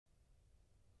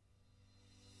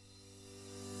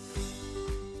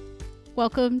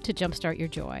Welcome to Jumpstart Your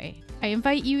Joy. I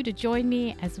invite you to join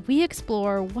me as we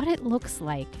explore what it looks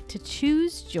like to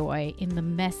choose joy in the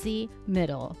messy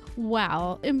middle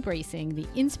while embracing the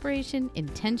inspiration,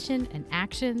 intention, and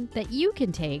action that you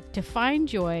can take to find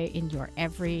joy in your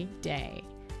everyday.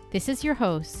 This is your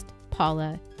host,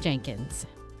 Paula Jenkins.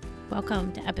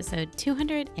 Welcome to episode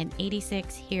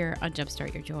 286 here on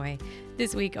Jumpstart Your Joy.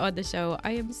 This week on the show,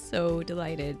 I am so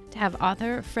delighted to have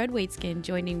author Fred Waitzkin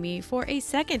joining me for a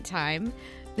second time,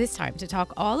 this time to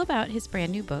talk all about his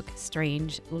brand new book,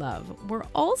 Strange Love. We're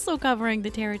also covering the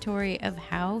territory of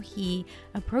how he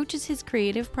approaches his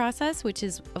creative process, which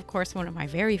is, of course, one of my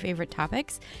very favorite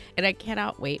topics. And I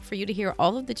cannot wait for you to hear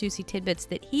all of the juicy tidbits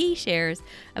that he shares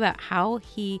about how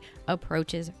he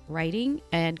approaches writing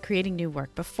and creating new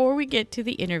work. Before we get to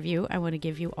the interview, I want to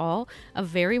give you all a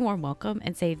very warm welcome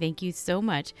and say thank you so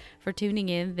much for tuning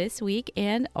in this week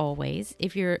and always.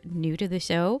 If you're new to the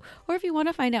show or if you want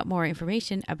to find out more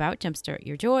information about Jumpstart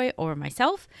Your Joy or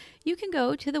myself, you can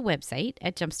go to the website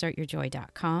at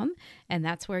jumpstartyourjoy.com, and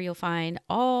that's where you'll find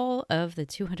all of the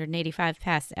 285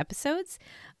 past episodes,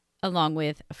 along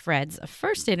with Fred's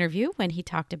first interview when he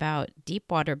talked about deep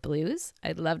water blues.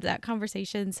 I loved that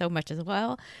conversation so much as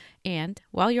well. And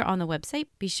while you're on the website,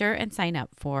 be sure and sign up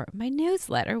for my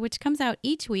newsletter, which comes out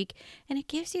each week, and it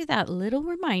gives you that little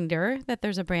reminder that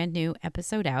there's a brand new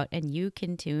episode out and you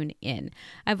can tune in.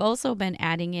 I've also been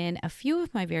adding in a few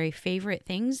of my very favorite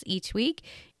things each week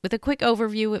with a quick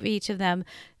overview of each of them.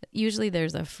 Usually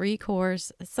there's a free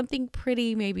course, something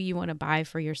pretty maybe you want to buy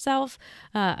for yourself,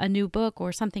 a new book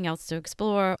or something else to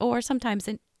explore, or sometimes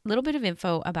a little bit of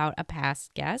info about a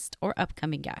past guest or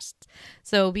upcoming guests.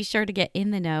 So be sure to get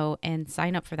in the know and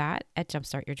sign up for that at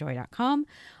jumpstartyourjoy.com.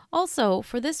 Also,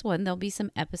 for this one, there'll be some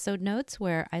episode notes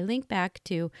where I link back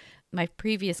to my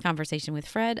previous conversation with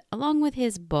Fred, along with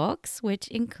his books, which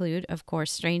include, of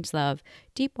course, Strange Love,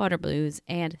 Deep Water Blues,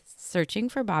 and Searching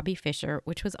for Bobby Fischer,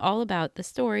 which was all about the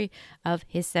story of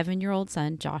his 7-year-old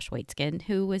son, Josh Waitzkin,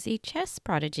 who was a chess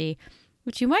prodigy,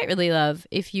 which you might really love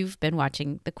if you've been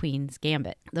watching The Queen's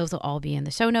Gambit. Those will all be in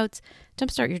the show notes,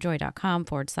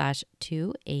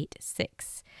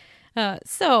 jumpstartyourjoy.com/286.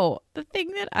 So the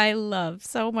thing that I love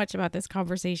so much about this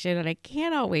conversation, and I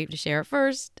cannot wait to share it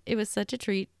first, it was such a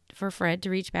treat for Fred to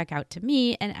reach back out to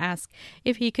me and ask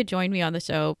if he could join me on the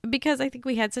show, because I think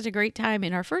we had such a great time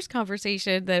in our first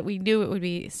conversation that we knew it would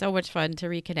be so much fun to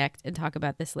reconnect and talk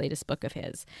about this latest book of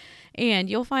his. And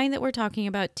you'll find that we're talking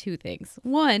about two things.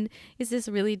 One is this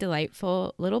really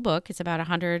delightful little book. It's about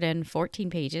 114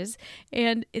 pages,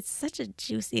 and it's such a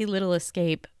juicy little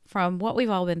escape from what we've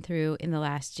all been through in the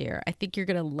last year. I think you're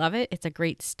going to love it. It's a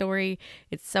great story.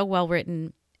 It's so well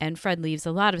written. And Fred leaves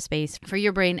a lot of space for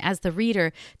your brain as the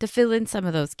reader to fill in some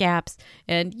of those gaps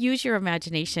and use your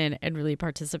imagination and really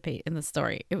participate in the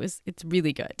story. It's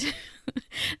really good.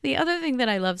 The other thing that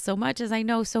I love so much is I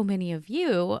know so many of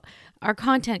you are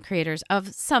content creators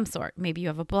of some sort. Maybe you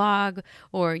have a blog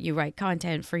or you write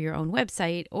content for your own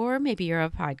website, or maybe you're a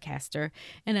podcaster.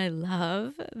 And I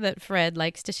love that Fred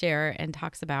likes to share and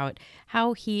talks about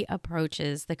how he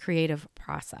approaches the creative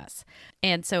process.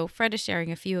 And so Fred is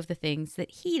sharing a few of the things that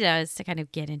he does to kind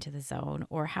of get into the zone,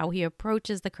 or how he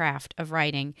approaches the craft of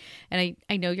writing. And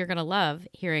I know you're going to love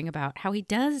hearing about how he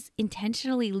does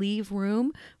intentionally leave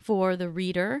room for the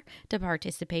reader to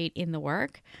participate in the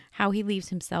work, how he leaves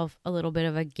himself a little bit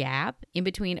of a gap in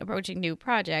between approaching new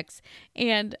projects,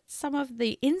 and some of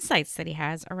the insights that he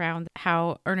has around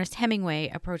how Ernest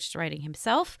Hemingway approached writing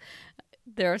himself.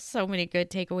 There are so many good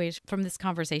takeaways from this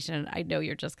conversation, and I know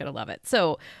you're just going to love it.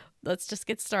 So let's just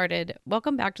get started.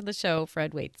 Welcome back to the show,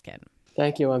 Fred Waitzkin.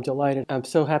 Thank you. I'm delighted. I'm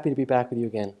so happy to be back with you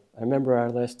again. I remember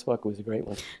our last talk was a great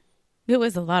one. It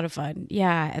was a lot of fun.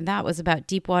 Yeah. And that was about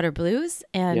Deep Water Blues.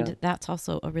 And That's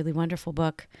also a really wonderful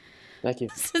book. Thank you.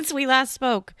 Since we last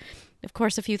spoke, of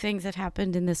course, a few things have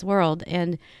happened in this world.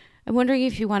 And I'm wondering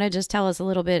if you want to just tell us a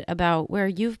little bit about where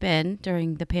you've been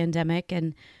during the pandemic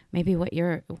and maybe what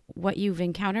you've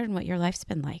encountered and what your life's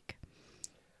been like.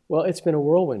 Well, it's been a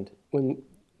whirlwind. When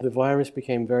the virus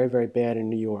became very, very bad in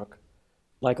New York,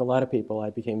 like a lot of people, I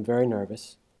became very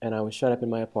nervous, and I was shut up in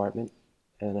my apartment,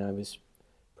 and I was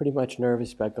pretty much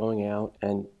nervous about going out.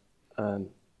 And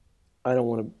I don't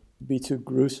want to be too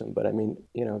gruesome, but I mean,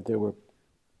 there were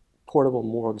portable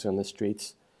morgues on the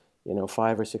streets,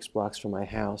 5 or 6 blocks from my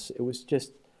house. It was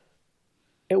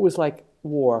like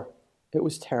war. It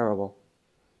was terrible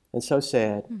and so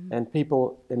sad. Mm-hmm. And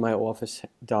people in my office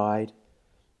died.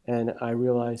 And I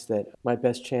realized that my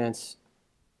best chance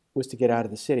was to get out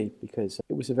of the city, because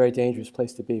it was a very dangerous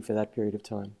place to be for that period of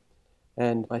time.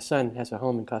 And my son has a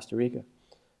home in Costa Rica.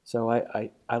 So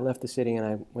I left the city and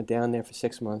I went down there for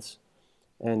 6 months.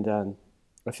 And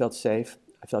I felt safe.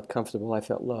 I felt comfortable. I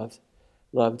felt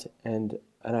loved. And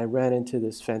I ran into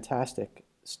this fantastic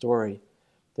story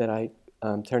that I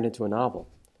turned into a novel.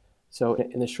 So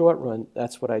in the short run,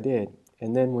 that's what I did.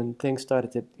 And then when things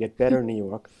started to get better in New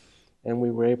York, and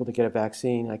we were able to get a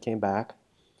vaccine, I came back,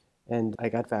 and I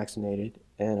got vaccinated,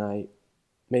 and I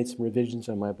made some revisions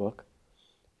on my book,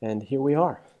 and here we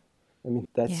are. I mean,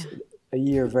 that's a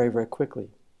year very, very quickly.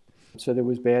 So there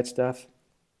was bad stuff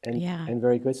and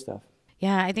very good stuff.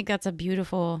 Yeah, I think that's a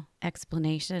beautiful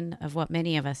explanation of what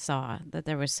many of us saw, that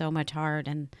there was so much hard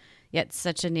and yet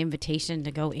such an invitation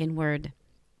to go inward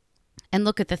and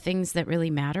look at the things that really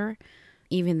matter,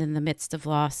 even in the midst of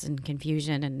loss and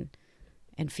confusion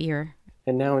and fear.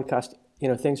 And now in Costa,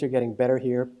 things are getting better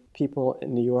here. People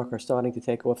in New York are starting to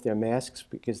take off their masks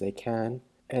because they can.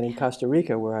 And in Costa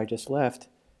Rica, where I just left,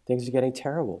 things are getting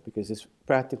terrible because there's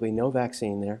practically no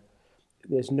vaccine there.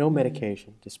 There's no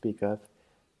medication to speak of.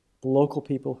 The local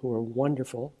people who are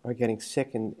wonderful are getting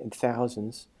sick in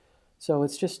thousands. So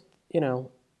it's just, on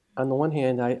the one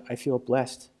hand, I feel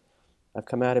blessed. I've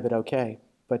come out of it okay.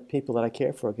 But people that I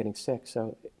care for are getting sick.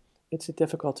 So it's a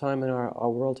difficult time in our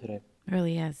world today. It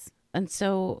really is. And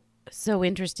so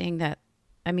interesting that,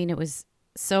 it was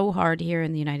so hard here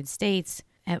in the United States,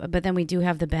 but then we do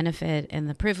have the benefit and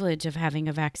the privilege of having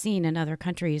a vaccine, and other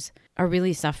countries are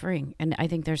really suffering. And I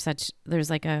think there's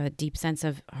like a deep sense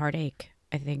of heartache,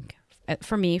 I think,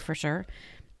 for me, for sure,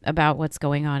 about what's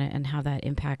going on and how that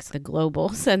impacts the global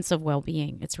sense of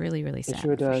well-being. It's really, really sad. It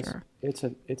sure does. For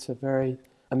sure. It's a very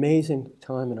amazing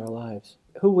time in our lives.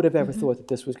 Who would have ever thought that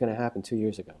this was going to happen 2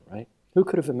 years ago, right? Who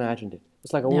could have imagined it?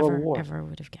 It's like a world war. Never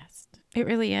would have guessed. It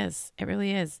really is. It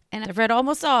really is. And I've read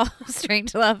almost all of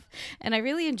Strangelove, and I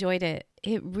really enjoyed it.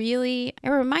 It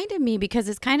reminded me, because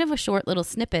it's kind of a short little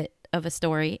snippet of a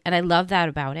story, and I love that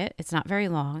about it. It's not very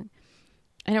long.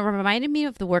 And it reminded me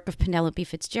of the work of Penelope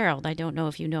Fitzgerald. I don't know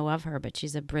if you know of her, but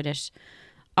she's a British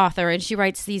author, and she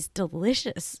writes these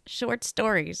delicious short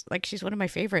stories. Like, she's one of my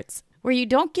favorites, where you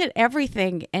don't get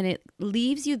everything, and it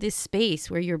leaves you this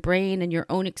space where your brain and your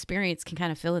own experience can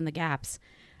kind of fill in the gaps.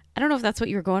 I don't know if that's what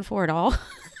you were going for at all,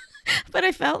 but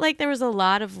I felt like there was a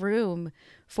lot of room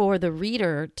for the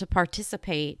reader to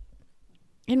participate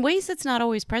in ways that's not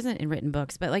always present in written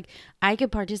books. But like, I could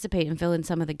participate and fill in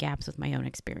some of the gaps with my own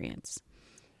experience.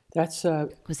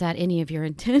 Was that any of your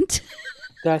intent?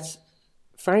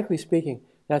 Frankly speaking,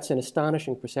 that's an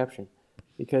astonishing perception,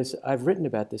 because I've written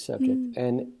about this subject,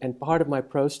 and part of my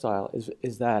prose style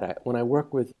is that when I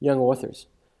work with young authors,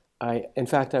 in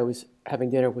fact, I was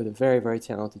having dinner with a very, very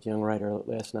talented young writer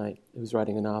last night who was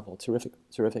writing a novel,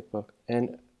 terrific book,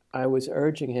 and I was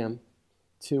urging him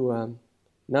to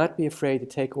not be afraid to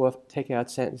take out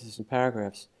sentences and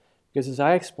paragraphs, because as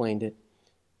I explained it,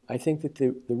 I think that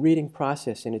the reading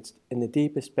process in the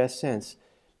deepest, best sense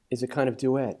is a kind of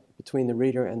duet between the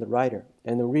reader and the writer.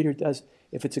 And the reader does,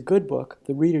 if it's a good book,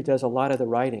 the reader does a lot of the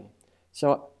writing.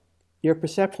 So your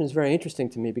perception is very interesting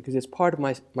to me, because it's part of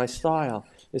my style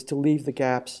is to leave the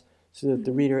gaps so that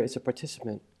the reader is a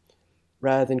participant,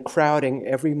 rather than crowding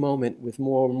every moment with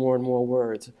more and more and more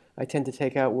words. I tend to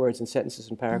take out words and sentences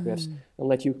and paragraphs and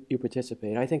let you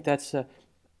participate. I think that's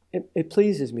it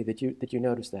pleases me that you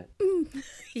noticed that.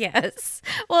 Yes.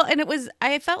 Well, and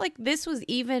I felt like this was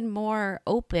even more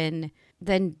open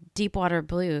than Deepwater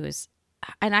Blues.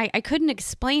 And I couldn't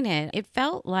explain it. It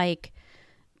felt like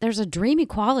there's a dreamy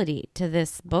quality to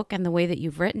this book and the way that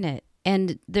you've written it.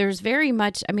 And there's very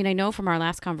much, I know from our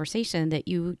last conversation that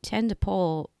you tend to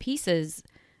pull pieces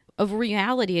of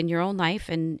reality in your own life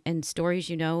and stories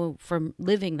from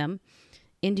living them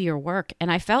into your work.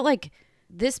 And I felt like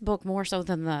this book, more so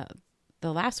than the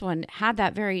last one, had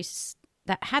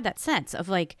that sense of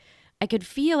like, I could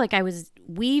feel like I was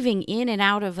weaving in and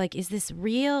out of like, is this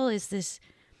real? Is this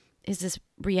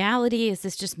reality? Is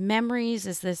this just memories?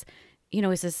 Is this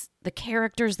the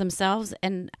characters themselves?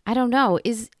 And I don't know,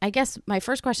 I guess my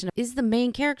first question is, the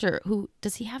main character,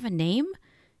 does he have a name?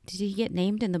 Did he get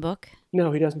named in the book?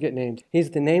 No, he doesn't get named.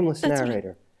 He's the nameless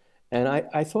narrator. And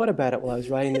I thought about it while I was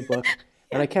writing the book,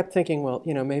 and I kept thinking, well,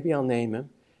 maybe I'll name him.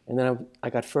 And then I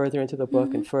got further into the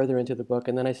book and further into the book,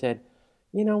 and then I said,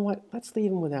 you know what, let's leave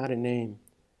him without a name.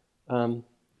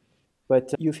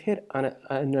 But you've hit on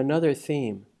another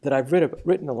theme that I've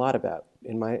written a lot about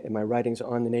in my writings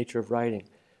on the nature of writing.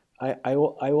 I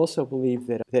also believe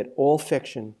that all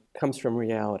fiction comes from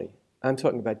reality. I'm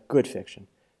talking about good fiction,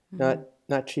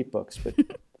 not cheap books, but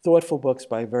thoughtful books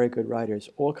by very good writers.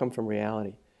 All come from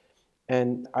reality.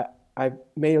 And I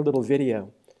made a little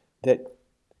video that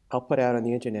I'll put out on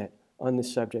the internet on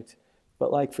this subject.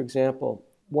 But like, for example,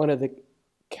 one of the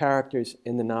characters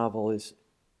in the novel is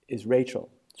Rachel.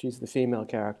 She's the female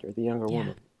character, the younger Yeah.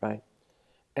 woman, right?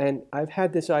 And I've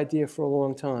had this idea for a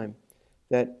long time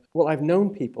that, well, I've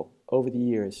known people over the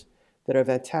years that are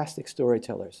fantastic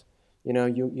storytellers. You know,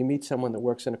 you meet someone that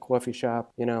works in a coffee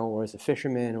shop, you know, or as a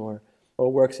fisherman, or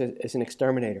works as an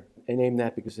exterminator. I name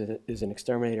that because it is an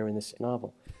exterminator in this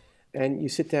novel. And you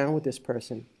sit down with this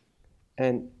person,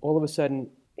 and all of a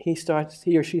sudden, he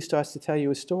or she starts to tell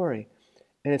you a story.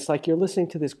 And it's like you're listening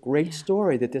to this great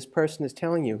story that this person is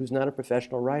telling you who's not a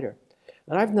professional writer.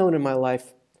 And I've known in my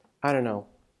life, I don't know,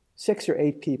 6 or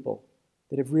 8 people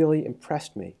that have really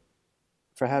impressed me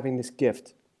for having this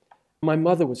gift. My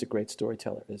mother was a great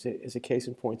storyteller, as a case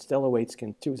in point. Stella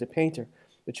Waitzkin, she was a painter,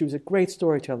 but she was a great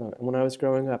storyteller. And when I was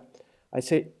growing up, I'd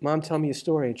say, Mom, tell me a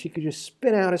story. And she could just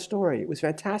spin out a story. It was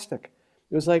fantastic.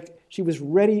 It was like she was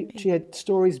ready. She had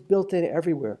stories built in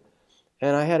everywhere.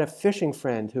 And I had a fishing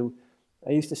friend who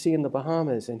I used to see in the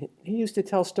Bahamas, and he used to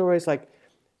tell stories like,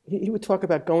 he would talk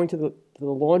about going to the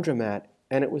laundromat,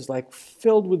 and it was like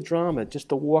filled with drama, just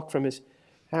the walk from his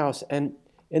house. And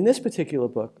in this particular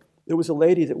book, there was a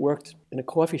lady that worked in a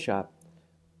coffee shop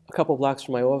a couple blocks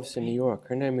from my office in New York.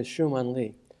 Her name is Shuman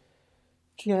Lee.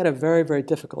 She had a very, very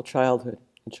difficult childhood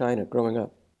in China growing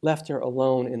up. Left her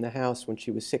alone in the house when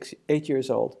she was 8 years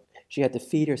old. She had to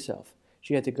feed herself.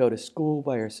 She had to go to school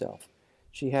by herself.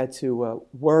 She had to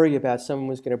worry about someone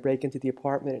was going to break into the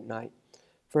apartment at night.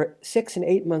 For 6 and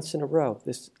 8 months in a row,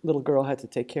 this little girl had to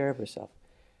take care of herself.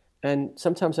 And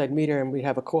sometimes I'd meet her and we'd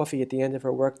have a coffee at the end of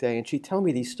her workday, and she'd tell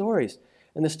me these stories.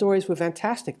 And the stories were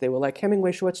fantastic. They were like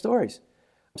Hemingway short stories.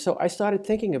 So I started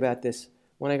thinking about this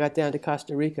when I got down to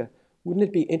Costa Rica. Wouldn't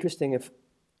it be interesting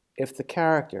if the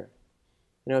character,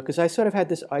 you know, because I sort of had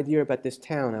this idea about this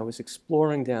town. I was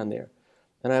exploring down there,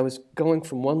 and I was going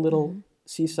from one little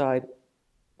seaside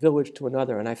village to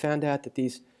another, and I found out that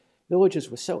these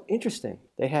villages were so interesting.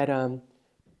 They had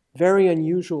very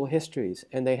unusual histories,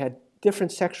 and they had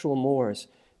different sexual mores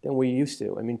than we used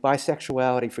to. I mean,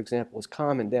 bisexuality, for example, was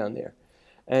common down there.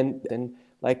 And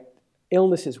like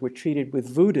illnesses were treated with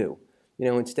voodoo, you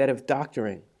know, instead of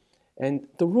doctoring. And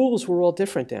the rules were all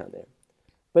different down there.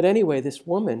 But anyway, this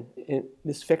woman,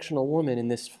 this fictional woman in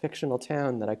this fictional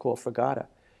town that I call Fragata,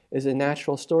 is a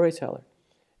natural storyteller.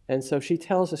 And so she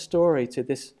tells a story to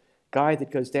this guy that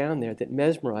goes down there that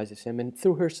mesmerizes him. And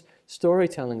through her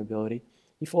storytelling ability,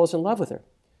 he falls in love with her.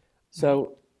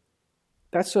 So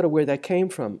that's sort of where that came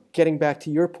from, getting back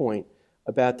to your point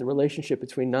about the relationship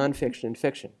between nonfiction and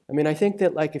fiction. I mean, I think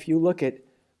that, like, if you look at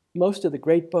most of the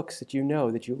great books that you know,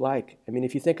 that you like, I mean,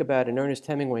 if you think about an Ernest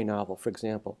Hemingway novel, for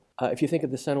example, if you think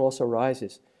of The Sun Also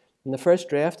Rises, in the first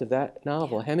draft of that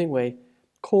novel, Hemingway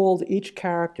called each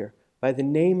character by the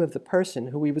name of the person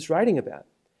who he was writing about.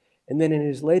 And then in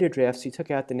his later drafts, he took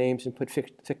out the names and put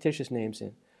fictitious names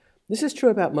in. This is true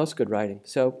about most good writing,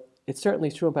 so it's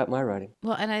certainly true about my writing.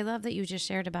 Well, and I love that you just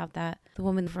shared about that, the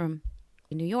woman from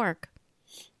New York,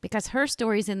 because her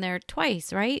story's in there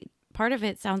twice, right? Part of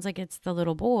it sounds like it's the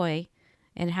little boy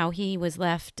and how he was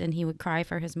left and he would cry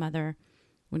for his mother,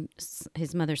 when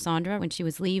his mother Sandra, when she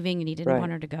was leaving and he didn't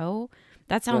want her to go.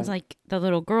 That sounds like the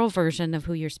little girl version of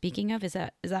who you're speaking of. Is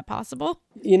that possible?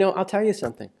 You know, I'll tell you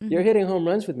something. You're hitting home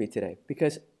runs with me today,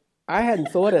 because I hadn't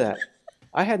thought of that.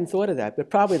 I hadn't thought of that, but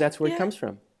probably that's where it comes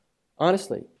from.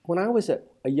 Honestly, when I was a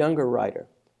younger writer,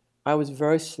 I was a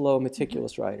very slow,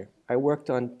 meticulous writer. I worked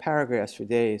on paragraphs for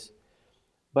days.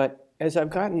 But as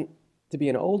I've gotten to be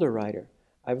an older writer,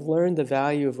 I've learned the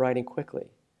value of writing quickly.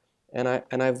 And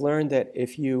I've learned that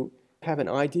if you have an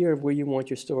idea of where you want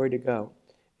your story to go,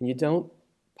 and you don't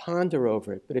ponder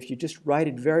over it, but if you just write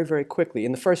it very, very quickly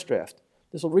in the first draft,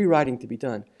 there's a rewriting to be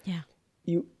done. Yeah.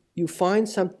 You find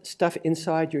some stuff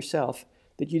inside yourself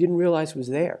that you didn't realize was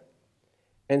there.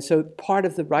 And so part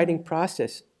of the writing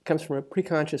process comes from a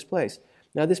preconscious place.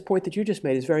 Now, this point that you just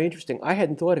made is very interesting. I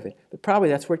hadn't thought of it, but probably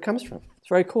that's where it comes from. It's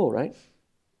very cool, right?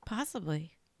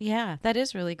 Possibly. Yeah, that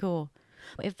is really cool.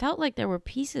 It felt like there were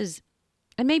pieces,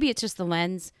 and maybe it's just the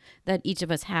lens that each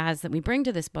of us has that we bring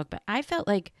to this book, but I felt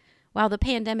like while the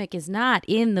pandemic is not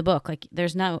in the book, like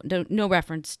there's no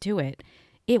reference to it,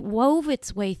 it wove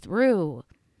its way through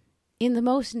in the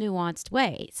most nuanced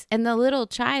ways. And the little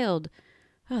child,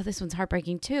 oh, this one's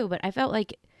heartbreaking too, but I felt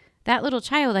like that little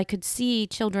child, I could see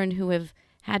children who have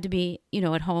had to be,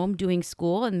 at home doing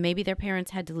school, and maybe their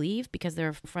parents had to leave because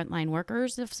they're frontline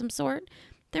workers of some sort.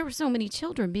 There were so many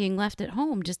children being left at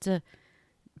home just to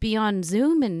be on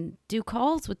Zoom and do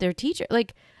calls with their teacher.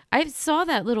 Like, I saw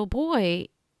that little boy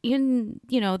in,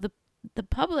 the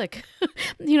public,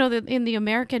 in the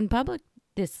American public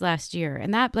this last year.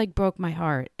 And that broke my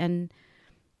heart. And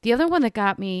the other one that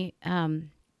got me,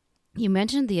 you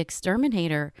mentioned The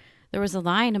Exterminator. there was a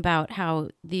line about how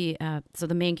so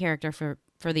the main character for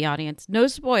the audience, no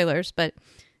spoilers, but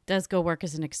does go work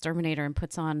as an exterminator and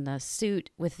puts on the suit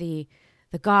with the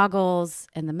goggles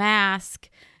and the mask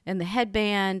and the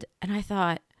headband. And I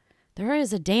thought, there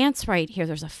is a dance right here.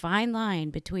 There's a fine line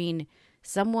between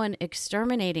someone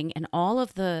exterminating and all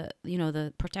of the,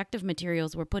 the protective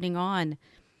materials we're putting on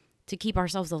to keep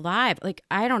ourselves alive. Like,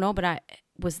 I don't know, but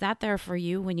was that there for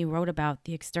you when you wrote about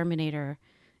the exterminator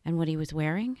and what he was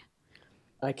wearing?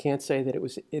 I can't say that it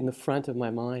was in the front of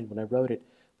my mind when I wrote it,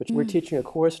 but we're teaching a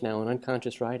course now on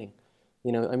unconscious writing.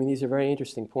 These are very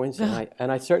interesting points,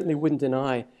 and I certainly wouldn't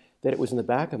deny that it was in the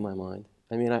back of my mind.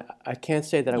 I can't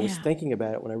say that I was thinking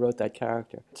about it when I wrote that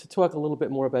character. To talk a little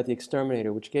bit more about the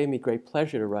exterminator, which gave me great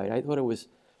pleasure to write, I thought it was,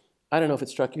 I don't know if it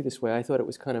struck you this way, I thought it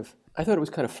was kind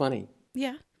of funny.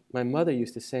 Yeah. My mother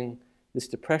used to sing this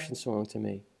depression song to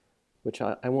me, which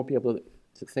I won't be able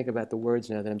to think about the words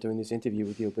now that I'm doing this interview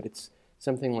with you, but it's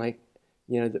something like,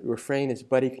 the refrain is,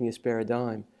 "Buddy, can you spare a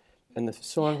dime?" And the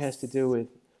song has to do with,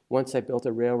 "Once I built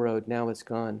a railroad, now it's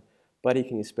gone. Buddy,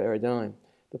 can you spare a dime?"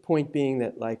 The point being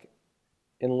that, like,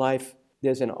 in life,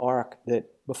 there's an arc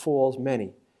that befalls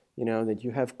many, that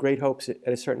you have great hopes at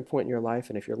a certain point in your life,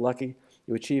 and if you're lucky,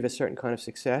 you achieve a certain kind of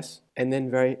success, and then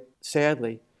very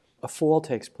sadly, a fall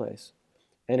takes place.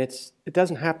 And it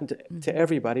doesn't happen to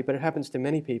everybody, but it happens to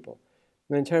many people.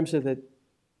 And in terms of the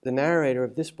narrator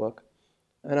of this book,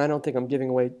 and I don't think I'm giving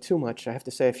away too much, I have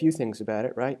to say a few things about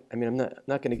it, right? I'm not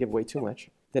going to give away too much.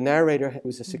 The narrator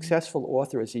was a successful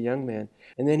author as a young man,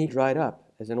 and then he dried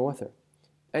up as an author.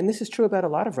 And this is true about a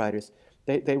lot of writers.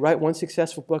 They write one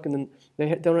successful book, and then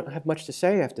they don't have much to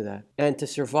say after that. And to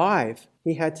survive,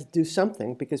 he had to do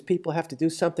something, because people have to do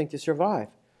something to survive.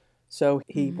 So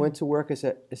he went to work as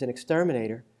an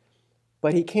exterminator,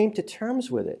 but he came to terms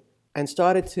with it and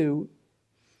started to,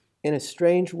 in a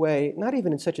strange way, not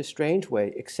even in such a strange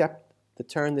way, accept the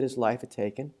turn that his life had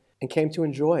taken, and came to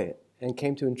enjoy it, and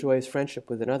came to enjoy his friendship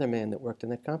with another man that worked in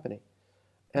that company.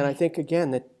 And I think,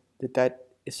 again, that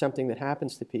is something that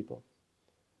happens to people.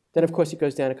 Then, of course, he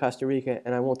goes down to Costa Rica,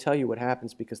 and I won't tell you what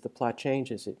happens because the plot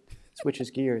changes. It switches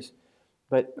gears.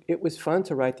 But it was fun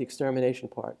to write the extermination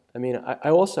part. I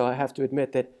have to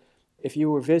admit that if you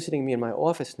were visiting me in my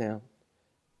office now,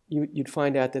 you'd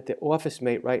find out that the office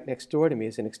mate right next door to me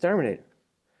is an exterminator.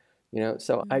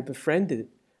 So I befriended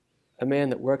a man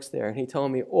that works there, and he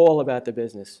told me all about the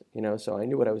business, so I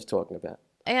knew what I was talking about.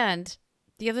 And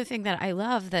the other thing that I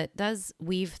love that does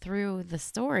weave through the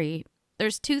story,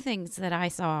 there's two things that I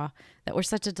saw that were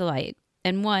such a delight.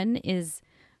 And one is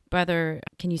Brother,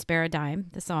 Can You Spare a Dime,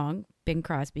 the song, Bing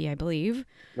Crosby, I believe.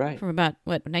 Right. From about,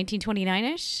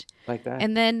 1929-ish? Like that.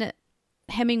 And then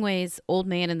Hemingway's Old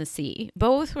Man in the Sea.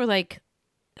 Both were like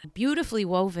beautifully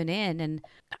woven in. And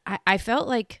I felt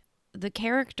like the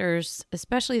characters,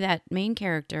 especially that main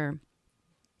character,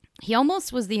 he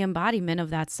almost was the embodiment of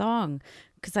that song,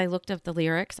 because I looked up the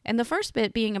lyrics. And the first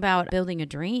bit being about building a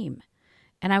dream.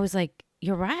 And I was like,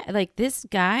 you're right. Like, this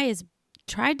guy has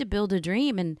tried to build a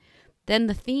dream. And then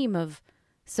the theme of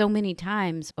so many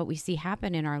times what we see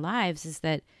happen in our lives is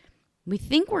that we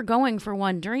think we're going for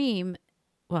one dream.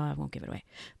 Well, I won't give it away.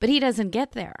 But he doesn't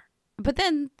get there. But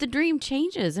then the dream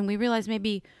changes, and we realize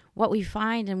maybe what we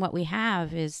find and what we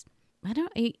have is,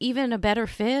 even a better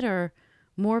fit or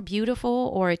more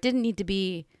beautiful, or it didn't need to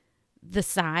be the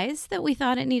size that we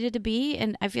thought it needed to be.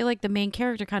 And I feel like the main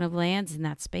character kind of lands in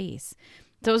that space.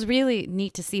 So it was really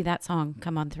neat to see that song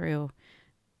come on through.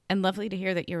 And lovely to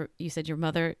hear that you said your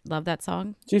mother loved that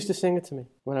song. She used to sing it to me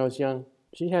when I was young.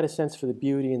 She had a sense for the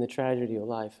beauty and the tragedy of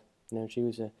life. She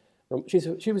was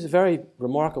a very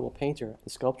remarkable painter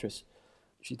and sculptress.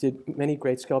 She did many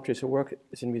great sculptures. Her work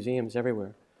is in museums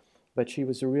everywhere. But she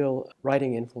was a real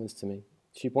writing influence to me.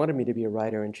 She wanted me to be a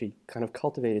writer, and she kind of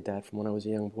cultivated that from when I was a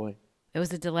young boy. It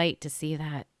was a delight to see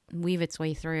that weave its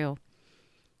way through.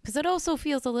 Because it also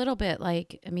feels a little bit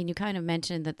like, you kind of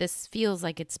mentioned that this feels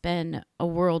like it's been a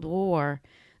world war,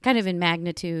 kind of in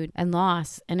magnitude and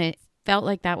loss. And it felt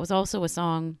like that was also a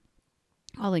song.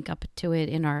 I'll link up to it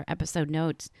in our episode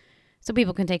notes so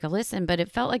people can take a listen. But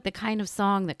it felt like the kind of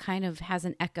song that kind of has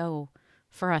an echo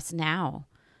for us now,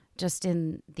 just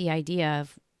in the idea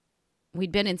of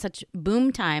we'd been in such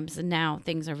boom times, and now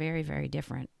things are very, very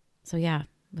different. So yeah,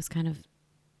 it was kind of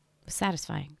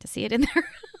satisfying to see it in there.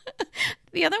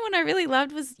 The other one I really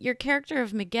loved was your character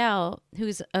of Miguel,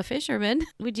 who's a fisherman.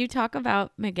 Would you talk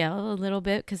about Miguel a little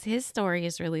bit? Because his story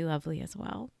is really lovely as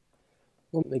well.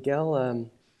 Well, Miguel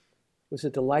was a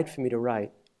delight for me to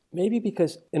write. Maybe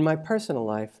because in my personal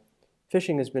life,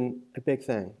 fishing has been a big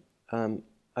thing.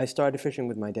 I started fishing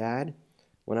with my dad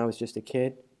when I was just a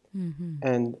kid. Mm-hmm.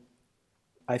 And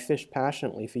I fished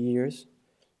passionately for years.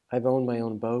 I've owned my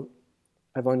own boat.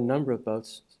 I've owned a number of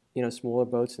boats, smaller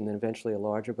boats and then eventually a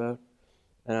larger boat.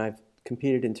 And I've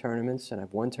competed in tournaments and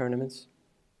I've won tournaments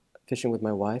fishing with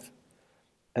my wife.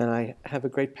 And I have a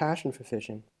great passion for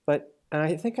fishing. And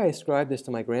I think I ascribe this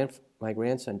to my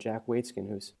grandson, Jack Waitzkin,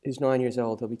 who's 9 years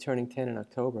old. He'll be turning 10 in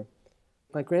October.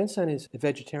 My grandson is a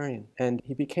vegetarian, and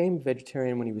he became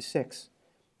vegetarian when he was 6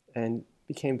 and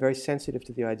became very sensitive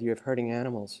to the idea of hurting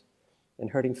animals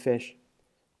and hurting fish.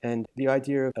 And the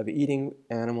idea of eating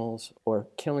animals or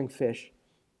killing fish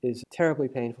is terribly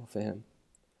painful for him.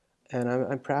 And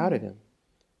I'm proud of him,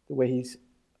 the way he's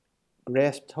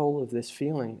grasped hold of this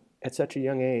feeling at such a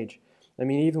young age. I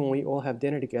mean, even when we all have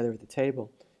dinner together at the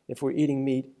table, if we're eating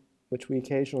meat, which we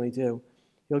occasionally do,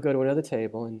 he'll go to another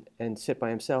table and sit by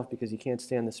himself because he can't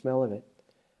stand the smell of it.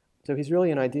 So he's really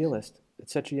an idealist at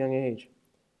such a young age.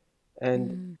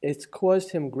 And it's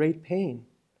caused him great pain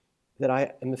that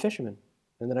I am a fisherman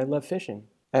and that I love fishing.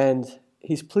 And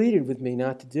he's pleaded with me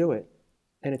not to do it.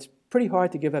 And it's pretty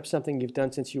hard to give up something you've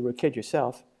done since you were a kid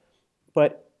yourself.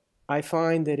 But I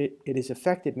find that it has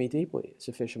affected me deeply as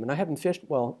a fisherman. I haven't fished,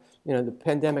 the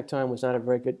pandemic time was not a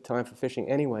very good time for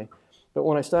fishing anyway. But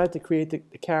when I started to create the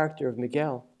character of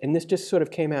Miguel, and this just sort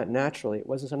of came out naturally, it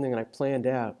wasn't something that I planned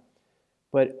out,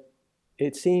 but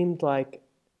it seemed like,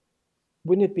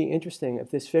 wouldn't it be interesting if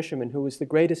this fisherman, who was the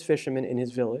greatest fisherman in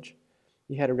his village,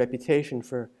 he had a reputation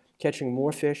for catching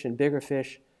more fish and bigger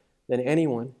fish than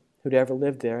anyone who'd ever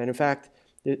lived there. And in fact,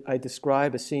 I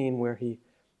describe a scene where he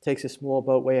takes a small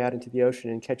boat way out into the ocean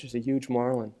and catches a huge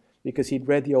marlin because he'd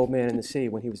read The Old Man and the Sea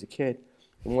when he was a kid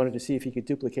and wanted to see if he could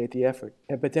duplicate the effort.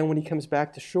 But then when he comes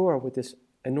back to shore with this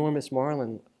enormous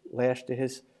marlin lashed to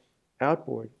his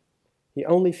outboard, he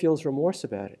only feels remorse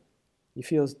about it. He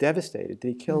feels devastated that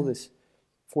he killed this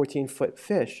 14-foot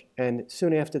fish, and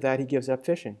soon after that he gives up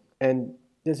fishing. And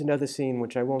there's another scene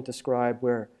which I won't describe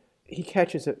where he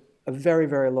catches a very,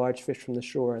 very large fish from the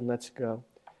shore and lets go.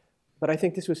 But I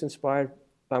think this was inspired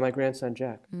by my grandson,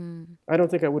 Jack. I don't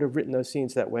think I would have written those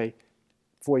scenes that way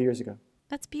 4 years ago.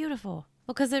 That's beautiful.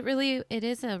 Well, because it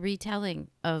is a retelling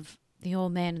of The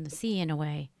Old Man and the Sea in a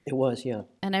way. It was, yeah.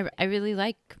 And I really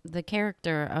like the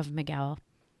character of Miguel.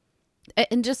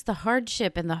 And just the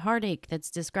hardship and the heartache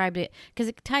that's described it, because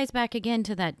it ties back again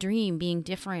to that dream being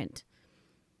different.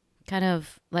 Kind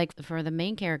of like for the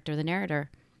main character, the narrator,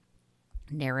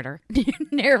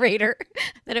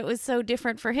 that it was so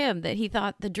different for him, that he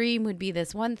thought the dream would be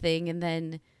this one thing, and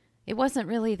then it wasn't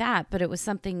really that, but it was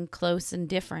something close and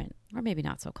different, or maybe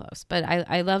not so close. But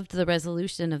I loved the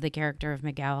resolution of the character of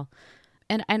Miguel.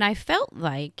 And I felt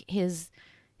like his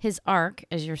arc,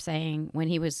 as you're saying, when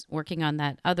he was working on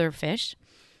that other fish,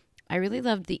 I really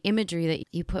loved the imagery that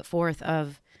you put forth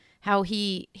of how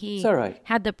he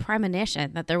had the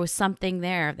premonition that there was something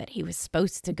there that he was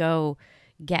supposed to go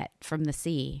get from the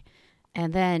sea.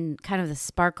 And then kind of the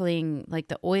sparkling, like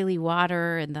the oily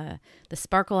water and the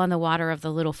sparkle on the water of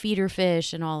the little feeder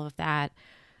fish and all of that.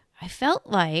 I felt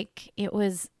like it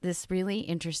was this really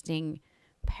interesting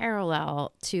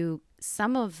parallel to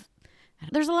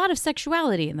there's a lot of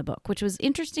sexuality in the book, which was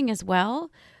interesting as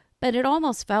well, but it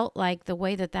almost felt like the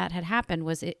way that had happened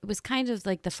it was kind of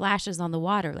like the flashes on the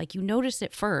water. Like you noticed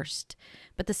it first,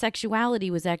 but the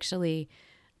sexuality was actually,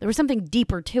 there was something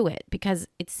deeper to it, because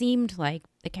it seemed like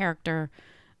the character,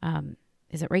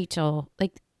 is it Rachel?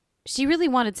 Like she really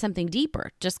wanted something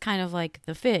deeper, just kind of like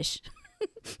the fish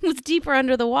was deeper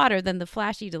under the water than the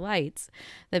flashy delights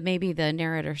that maybe the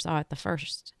narrator saw at the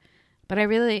first. But I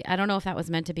don't know if that was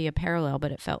meant to be a parallel,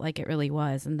 but it felt like it really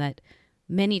was. And that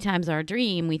many times our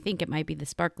dream, we think it might be the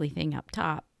sparkly thing up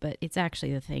top, but it's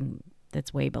actually the thing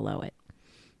that's way below it.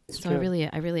 So true.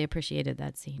 I really appreciated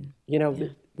that scene.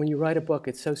 When you write a book,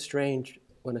 it's so strange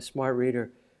when a smart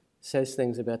reader says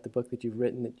things about the book that you've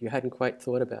written that you hadn't quite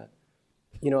thought about.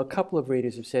 A couple of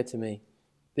readers have said to me,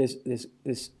 there's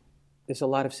a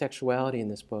lot of sexuality in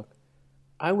this book.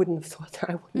 I wouldn't have thought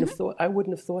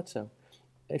so.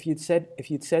 If you'd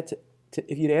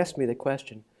asked me the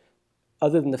question,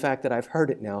 other than the fact that I've heard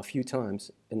it now a few times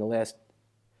in the last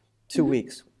 2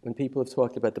 weeks when people have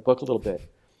talked about the book a little bit,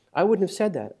 I wouldn't have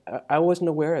said that. I wasn't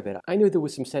aware of it. I knew there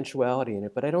was some sensuality in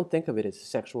it, but I don't think of it as a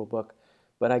sexual book.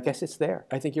 But I guess it's there.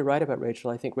 I think you're right about Rachel.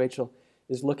 I think Rachel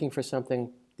is looking for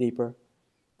something deeper,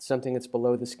 something that's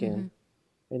below the skin.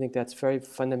 I think that's very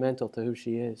fundamental to who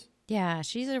she is. Yeah,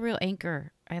 she's a real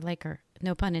anchor. I like her.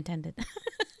 No pun intended.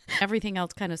 Everything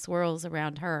else kind of swirls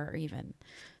around her even.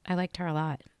 I liked her a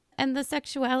lot. And the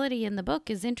sexuality in the book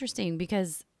is interesting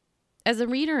because as a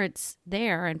reader, it's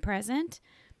there and present.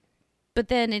 But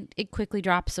then it quickly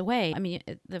drops away. I mean,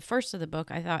 the first of the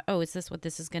book, I thought, oh, is this what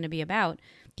this is going to be about?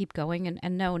 Keep going.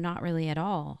 And no, not really at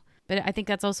all. But I think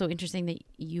that's also interesting that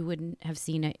you wouldn't have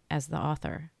seen it as the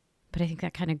author. But I think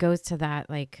that kind of goes to that,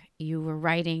 like you were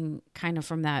writing kind of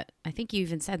from that. I think you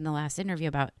even said in the last interview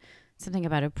about something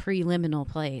about a preliminal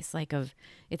place, like of,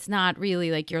 it's not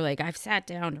really like you're like, I've sat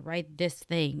down to write this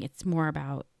thing. It's more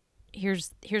about,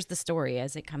 here's the story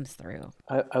as it comes through.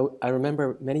 I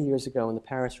remember many years ago in the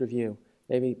Paris Review,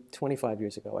 maybe 25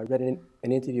 years ago, I read an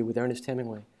interview with Ernest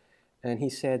Hemingway. And he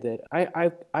said that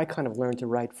I kind of learned to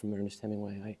write from Ernest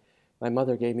Hemingway. My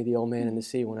mother gave me The Old Man and the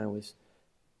Sea when I was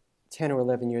 10 or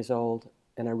 11 years old,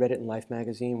 and I read it in Life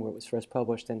magazine where it was first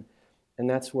published, and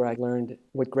that's where I learned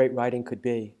what great writing could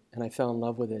be, and I fell in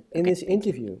love with it. In this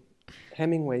interview,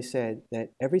 Hemingway said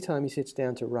that every time he sits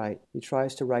down to write, he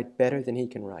tries to write better than he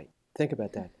can write. Think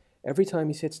about that. Every time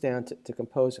he sits down to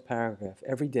compose a paragraph,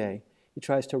 every day, he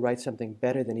tries to write something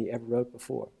better than he ever wrote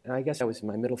before. And I guess I was in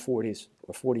my middle 40s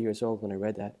or 40 years old when I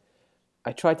read that.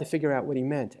 I tried to figure out what he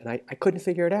meant, and I couldn't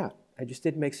figure it out. It just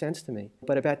didn't make sense to me.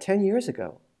 But about 10 years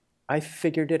ago, I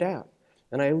figured it out.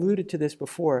 And I alluded to this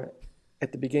before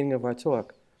at the beginning of our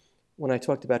talk when I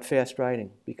talked about fast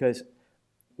writing, because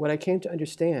what I came to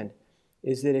understand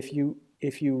is that if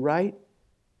you write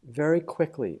very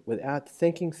quickly without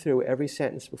thinking through every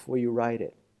sentence before you write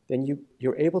it, then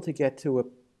you're able to get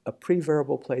to a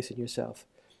pre-verbal place in yourself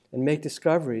and make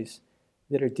discoveries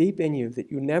that are deep in you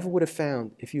that you never would have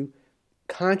found if you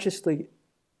consciously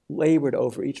labored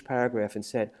over each paragraph and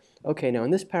said, okay, now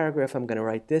in this paragraph I'm going to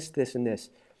write this, this, and this.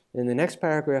 And in the next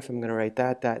paragraph I'm going to write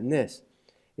that, that, and this.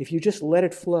 If you just let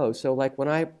it flow, so like when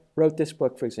I wrote this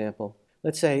book, for example,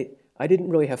 let's say I didn't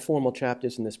really have formal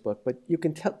chapters in this book, but you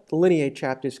can delineate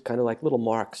chapters kind of like little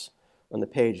marks on the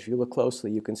page. If you look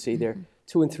closely, you can see they're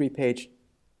 2- and 3-page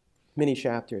mini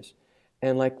chapters.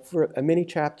 And like for a mini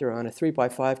chapter on a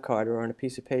 3x5 card or on a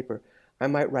piece of paper, I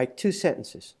might write 2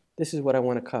 sentences. This is what I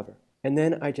want to cover. And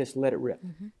then I just let it rip.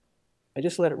 I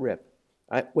just let it rip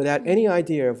without any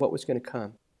idea of what was going to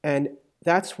come. And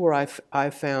that's where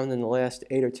I've found in the last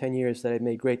 8 or 10 years that I've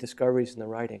made great discoveries in the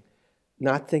writing.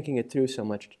 Not thinking it through so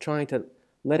much, trying to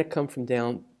let it come from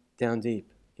down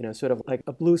deep, sort of like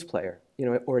a blues player,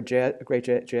 or a great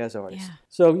jazz artist. Yeah.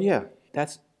 So yeah,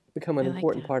 that's become an I like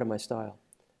important that. part of my style.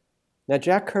 Now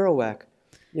Jack Kerouac,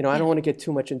 I don't want to get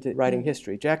too much into writing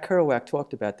history. Jack Kerouac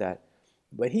talked about that,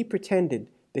 but he pretended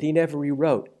that he never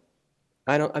rewrote.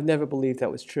 I've never believed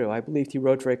that was true. I believed he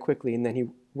wrote very quickly and then he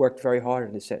worked very hard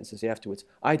on his sentences afterwards.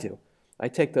 I do. I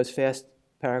take those fast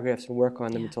paragraphs and work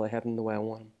on them until I have them the way I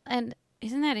want them. And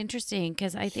isn't that interesting?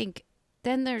 Because I think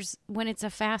then when it's a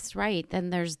fast write, then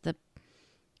there's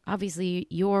obviously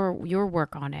your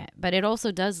work on it, but it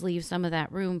also does leave some of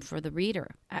that room for the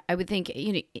reader. I would think,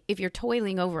 if you're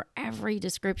toiling over every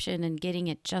description and getting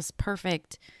it just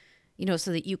perfect,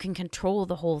 so that you can control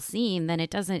the whole scene, then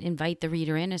it doesn't invite the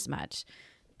reader in as much.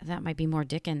 That might be more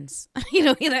Dickens.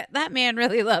 That man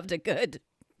really loved a good,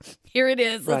 here it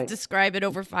is, let's describe it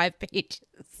over 5 pages,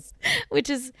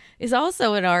 which is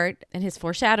also an art. And his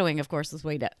foreshadowing, of course, was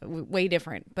way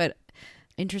different. But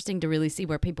interesting to really see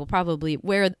where people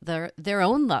where their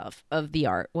own love of the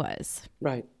art was.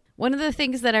 Right. One of the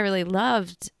things that I really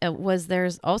loved was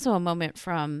there's also a moment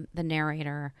from the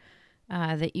narrator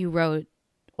that you wrote,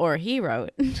 or he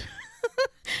wrote.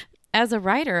 As a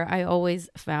writer, I always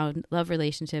found love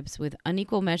relationships with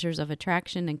unequal measures of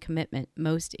attraction and commitment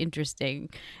most interesting.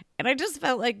 And I just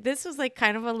felt like this was like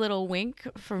kind of a little wink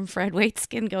from Fred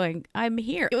Waitzkin going, I'm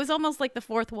here. It was almost like the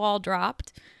fourth wall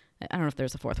dropped. I don't know if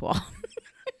there's a fourth wall.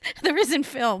 There is in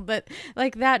film, but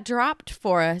like that dropped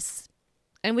for us.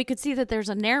 And we could see that there's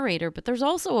a narrator, but there's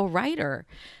also a writer.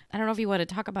 I don't know if you want to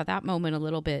talk about that moment a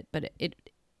little bit, but it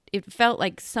felt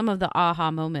like some of the aha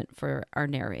moment for our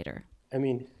narrator. I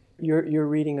mean, your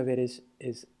reading of it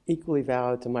is equally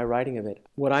valid to my writing of it.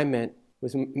 What I meant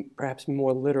was perhaps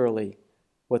more literally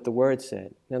what the word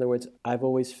said. In other words, I've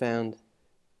always found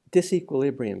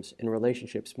disequilibriums in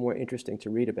relationships more interesting to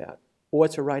read about or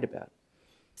to write about.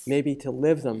 Maybe to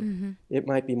live them, it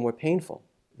might be more painful.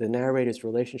 The narrator's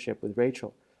relationship with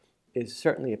Rachel is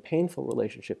certainly a painful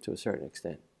relationship to a certain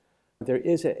extent. There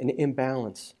is an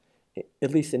imbalance,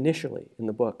 at least initially in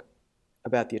the book,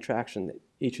 about the attraction that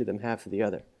each of them have for the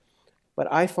other.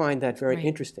 But I find that very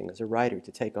interesting as a writer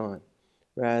to take on,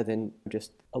 rather than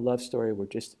just a love story where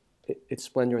just it's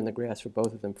splendor in the grass for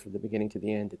both of them from the beginning to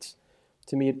the end. It's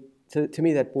to me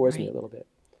that bores me a little bit.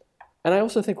 And I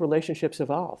also think relationships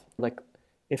evolve. Like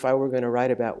if I were going to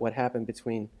write about what happened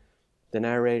between the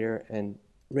narrator and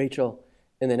Rachel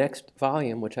in the next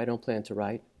volume, which I don't plan to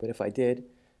write, but if I did,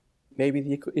 maybe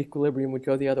the equilibrium would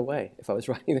go the other way if I was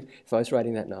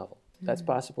writing that novel. That's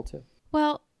possible too.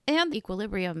 Well, and the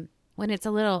equilibrium, when it's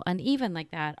a little uneven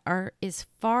like that, is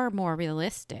far more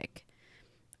realistic.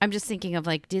 I'm just thinking of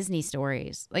like Disney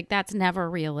stories. Like that's never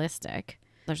realistic.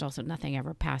 There's also nothing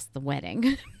ever past the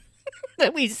wedding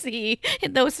that we see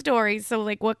in those stories. So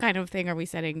like what kind of thing are we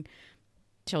setting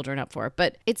children up for?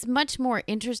 But it's much more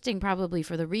interesting probably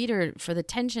for the reader for the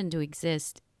tension to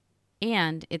exist,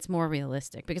 and it's more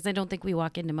realistic because I don't think we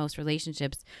walk into most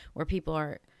relationships where people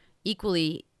are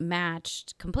equally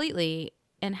matched completely.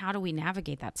 And how do we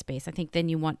navigate that space? I think then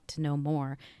you want to know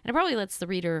more. And it probably lets the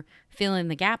reader fill in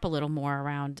the gap a little more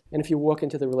around. And if you walk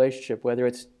into the relationship, whether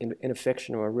it's in a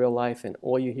fiction or a real life, and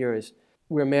all you hear is,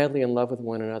 we're madly in love with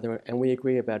one another, and we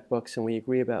agree about books, and we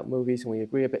agree about movies, and we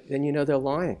agree about, then you know they're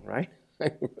lying, right?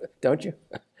 Don't you?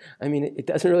 I mean, it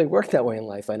doesn't really work that way in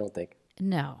life, I don't think.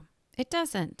 No, it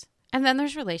doesn't. And then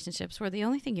there's relationships where the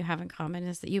only thing you have in common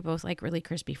is that you both like really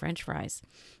crispy French fries.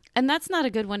 And that's not a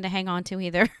good one to hang on to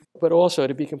either. But also,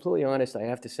 to be completely honest, I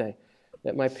have to say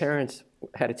that my parents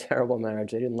had a terrible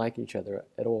marriage. They didn't like each other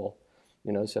at all.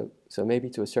 You know, so maybe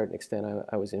to a certain extent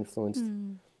I was influenced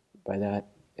by that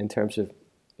in terms of,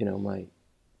 you know, my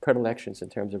predilections in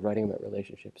terms of writing about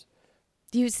relationships.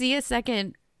 Do you see a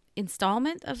second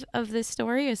installment of this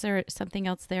story? Is there something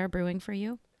else there brewing for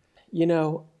you? You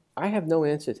know, I have no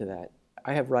answer to that.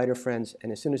 I have writer friends,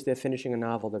 and as soon as they're finishing a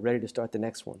novel, they're ready to start the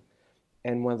next one.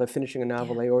 And while they're finishing a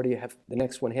novel, they already have the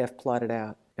next one half plotted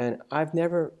out. And I've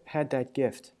never had that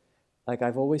gift. Like,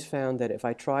 I've always found that if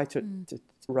I try to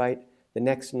write the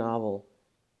next novel,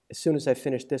 as soon as I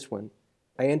finish this one,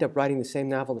 I end up writing the same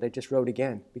novel that I just wrote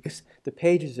again, because the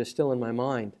pages are still in my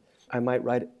mind. I might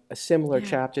write a similar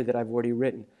chapter that I've already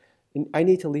written. And I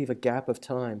need to leave a gap of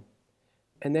time.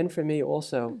 And then for me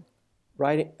also,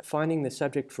 finding the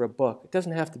subject for a book, it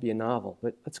doesn't have to be a novel,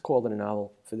 but let's call it a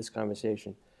novel for this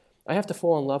conversation. I have to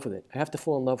fall in love with it. I have to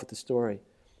fall in love with the story.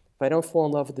 If I don't fall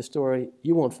in love with the story,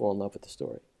 you won't fall in love with the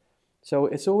story. So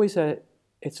it's always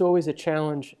a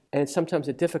challenge, and it's sometimes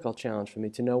a difficult challenge for me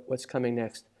to know what's coming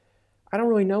next. I don't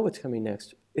really know what's coming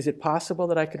next. Is it possible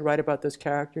that I could write about those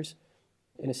characters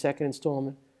in a second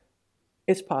installment?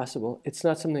 It's possible. It's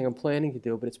not something I'm planning to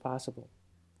do, but it's possible.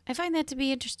 I find that to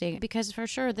be interesting because for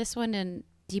sure this one and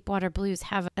Deepwater Blues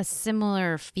have a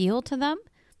similar feel to them.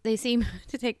 They seem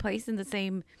to take place in the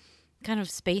same kind of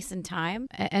space and time.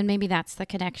 And maybe that's the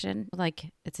connection.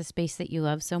 Like it's a space that you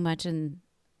love so much and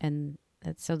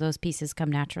so those pieces come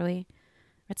naturally.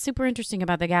 It's super interesting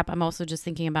about the gap. I'm also just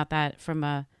thinking about that from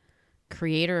a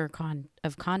creator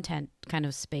of content kind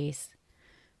of space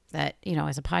that, you know,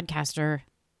 as a podcaster,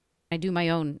 I do my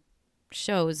own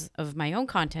shows of my own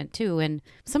content too, and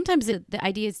sometimes the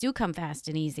ideas do come fast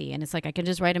and easy, and it's like I can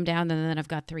just write them down and then I've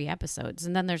got 3 episodes,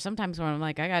 and then there's sometimes where I'm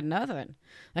like, I got nothing,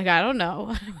 like I don't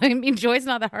know. I mean, joy's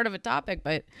not that hard of a topic,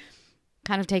 but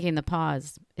kind of taking the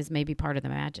pause is maybe part of the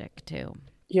magic too.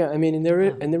 Yeah, I mean, and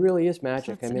there really is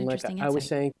magic. So I mean, like I was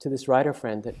saying to this writer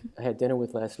friend that I had dinner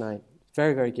with last night,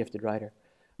 very, very gifted writer.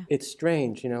 Yeah. It's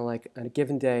strange, you know, like on a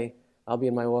given day I'll be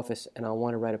in my office and I'll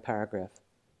want to write a paragraph.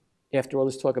 After all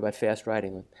this talk about fast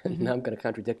writing, now I'm going to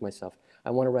contradict myself.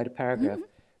 I want to write a paragraph,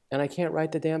 and I can't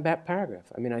write the damn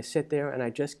paragraph. I mean, I sit there and I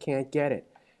just can't get it.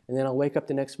 And then I'll wake up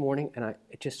the next morning and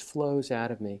it just flows out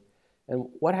of me. And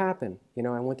what happened? You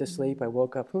know, I went to sleep, I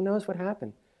woke up, who knows what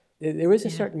happened? There is a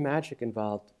certain magic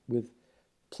involved with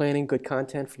planning good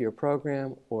content for your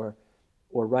program or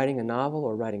writing a novel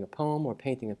or writing a poem or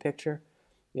painting a picture.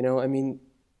 You know, I mean,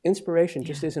 inspiration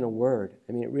just isn't a word.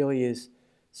 I mean, it really is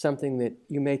something that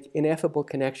you make ineffable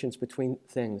connections between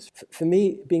things. For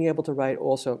me, being able to write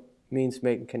also means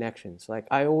making connections. Like,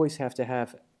 I always have to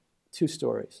have 2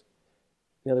 stories.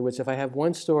 In other words, if I have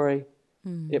one story,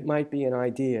 it might be an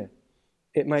idea.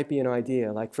 It might be an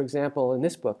idea. Like, for example, in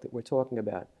this book that we're talking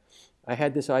about, I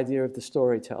had this idea of the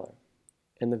storyteller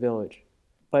in the village.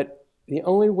 But the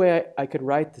only way I could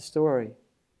write the story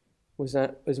was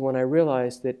when I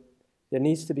realized that there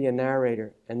needs to be a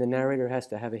narrator, and the narrator has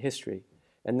to have a history.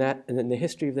 And then the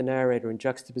history of the narrator in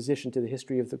juxtaposition to the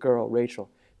history of the girl,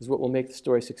 Rachel, is what will make the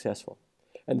story successful.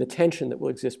 And the tension that will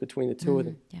exist between the 2 of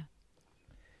them. Yeah.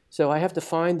 So I have to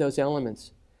find those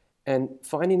elements. And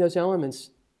finding those elements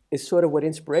is sort of what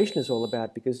inspiration is all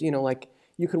about. Because, you know, like,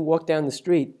 you can walk down the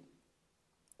street,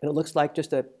 and it looks like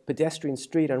just a pedestrian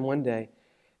street on one day.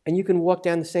 And you can walk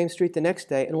down the same street the next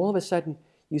day, and all of a sudden,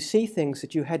 you see things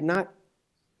that you had not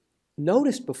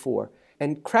noticed before.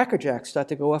 And crackerjacks start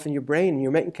to go off in your brain, and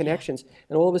you're making connections,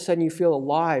 and all of a sudden you feel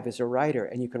alive as a writer,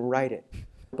 and you can write it.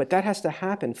 But that has to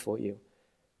happen for you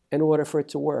in order for it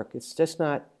to work. It's just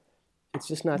not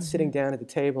sitting down at the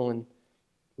table and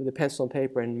with a pencil and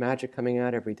paper and magic coming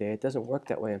out every day. It doesn't work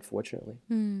that way, unfortunately.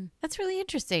 That's really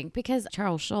interesting because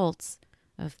Charles Schultz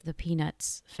of the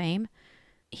Peanuts fame,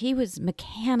 he was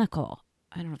mechanical.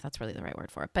 I don't know if that's really the right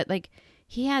word for it, but like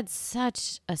he had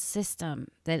such a system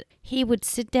that he would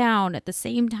sit down at the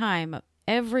same time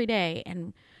every day.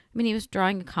 And I mean, he was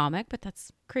drawing a comic, but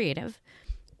that's creative,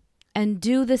 and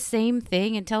do the same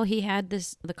thing until he had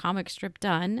the comic strip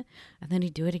done. And then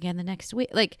he'd do it again the next week.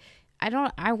 Like,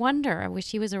 I wonder, I wish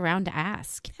he was around to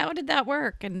ask, how did that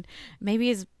work? And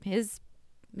maybe his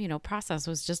process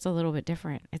was just a little bit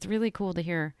different. It's really cool to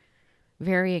hear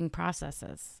varying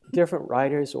processes. Different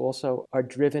writers also are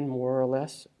driven more or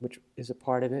less, which is a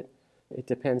part of it. It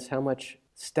depends how much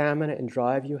stamina and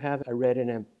drive you have. I read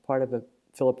in a part of a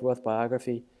Philip Roth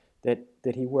biography that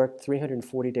he worked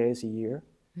 340 days a year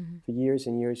for years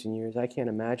and years and years. I can't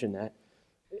imagine that.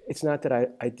 It's not that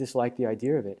I dislike the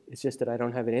idea of it. It's just that I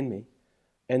don't have it in me.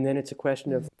 And then it's a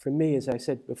question of, for me, as I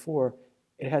said before,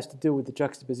 it has to do with the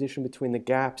juxtaposition between the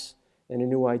gaps and a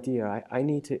new idea. I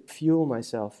need to fuel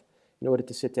myself in order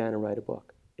to sit down and write a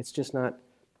book. It's just not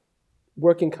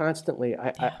working constantly.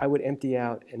 I would empty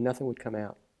out and nothing would come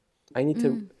out. I need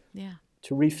to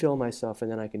refill myself,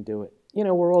 and then I can do it.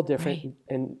 We're all different, right.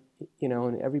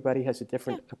 and everybody has a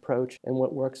different approach and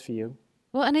what works for you.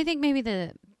 Well, and I think maybe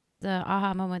the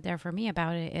aha moment there for me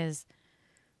about it is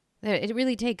that it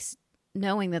really takes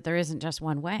knowing that there isn't just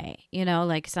one way.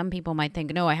 Like some people might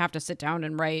think, no, I have to sit down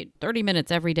and write 30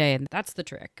 minutes every day, and that's the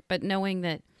trick. But knowing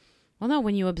that, well, no,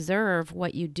 when you observe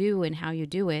what you do and how you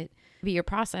do it, your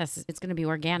process, it's going to be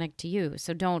organic to you.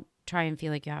 So don't try and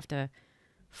feel like you have to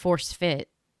force fit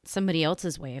somebody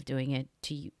else's way of doing it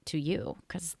to you,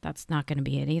 because that's not going to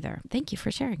be it either. Thank you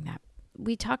for sharing that.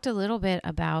 We talked a little bit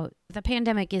about the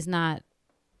pandemic is not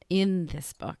in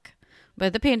this book,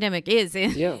 but the pandemic is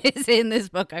in this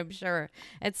book, I'm sure,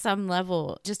 at some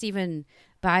level, just even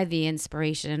by the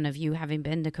inspiration of you having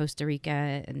been to Costa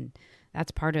Rica, and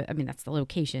that's that's the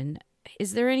location.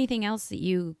 Is there anything else that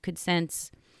you could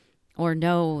sense or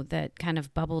know that kind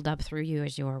of bubbled up through you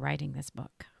as you were writing this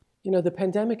book? The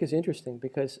pandemic is interesting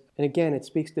because, and again, it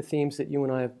speaks to themes that you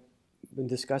and I have been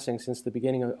discussing since the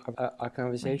beginning of our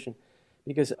conversation, right.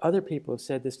 Because other people have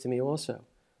said this to me also,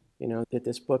 that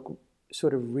this book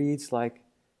sort of reads like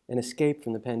an escape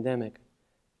from the pandemic.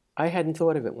 I hadn't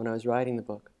thought of it when I was writing the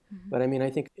book, but I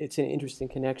think it's an interesting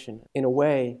connection. In a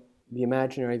way, the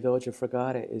imaginary village of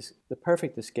Fragata is the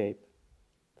perfect escape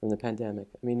from the pandemic.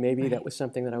 Maybe that was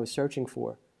something that I was searching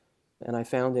for, and I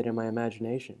found it in my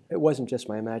imagination. It wasn't just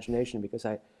my imagination, because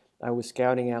I was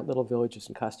scouting out little villages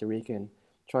in Costa Rica and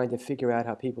trying to figure out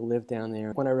how people live down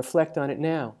there. When I reflect on it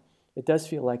now, it does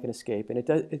feel like an escape, and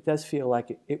it does feel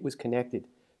like it was connected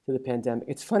to the pandemic.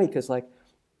 It's funny because a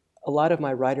lot of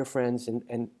my writer friends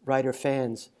and writer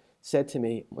fans said to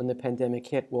me when the pandemic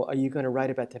hit, well, are you going to write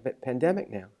about the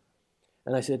pandemic now?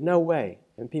 And I said, no way.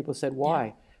 And people said, why?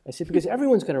 Yeah. I said, because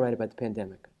everyone's going to write about the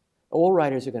pandemic. All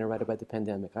writers are going to write about the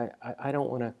pandemic. I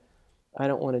don't want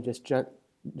to just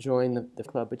join the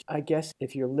club. But I guess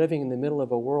if you're living in the middle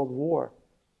of a world war,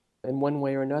 in one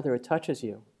way or another, it touches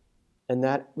you. And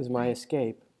that was my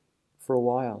escape for a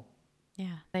while.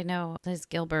 Yeah, I know Liz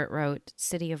Gilbert wrote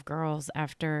City of Girls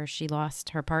after she lost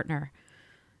her partner,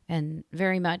 and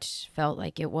very much felt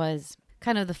like it was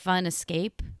kind of the fun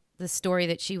escape, the story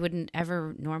that she wouldn't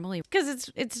ever normally,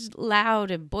 because it's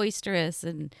loud and boisterous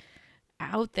and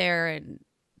out there and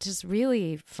just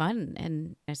really fun.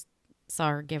 And I saw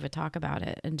her give a talk about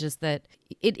it, and just that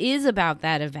it is about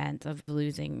that event of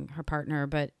losing her partner,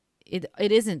 but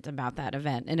it isn't about that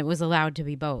event, and it was allowed to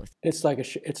be both. It's like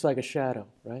a shadow,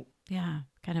 right? Yeah,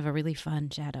 kind of a really fun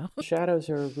shadow. Shadows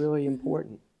are really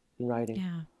important in writing.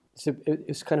 Yeah. So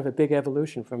it's kind of a big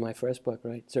evolution from my first book,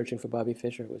 right? Searching for Bobby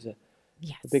Fischer. It was a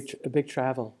big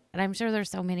travel. And I'm sure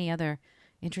there's so many other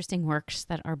interesting works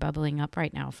that are bubbling up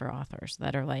right now for authors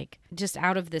that are like just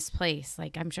out of this place.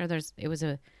 Like I'm sure it was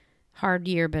a hard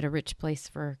year, but a rich place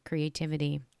for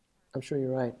creativity. I'm sure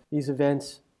you're right. These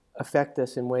events affect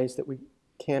us in ways that we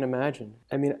can't imagine.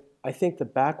 I think the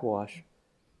backwash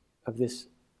of this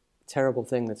terrible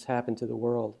thing that's happened to the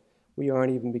world, we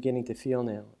aren't even beginning to feel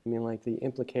now. Like the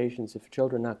implications of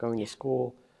children not going to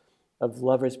school, of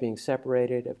lovers being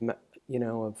separated,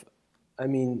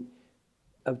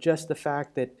 of just the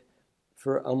fact that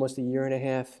for almost a year and a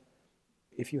half,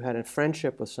 if you had a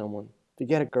friendship with someone, to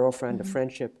get a girlfriend, a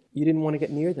friendship, you didn't want to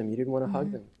get near them, you didn't want to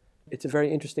hug them. It's a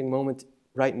very interesting moment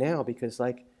right now because,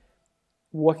 like,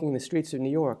 walking the streets of New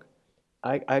York,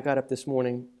 I got up this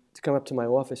morning to come up to my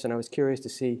office, and I was curious to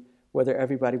see whether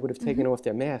everybody would have taken off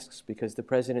their masks, because the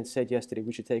president said yesterday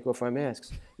we should take off our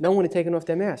masks. No one had taken off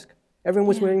their mask. Everyone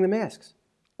was wearing the masks.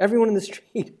 Everyone in the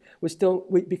street was still,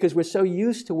 because we're so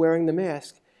used to wearing the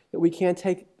mask that we can't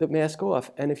take the mask off.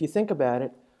 And if you think about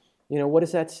it, what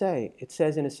does that say? It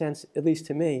says, in a sense, at least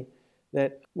to me,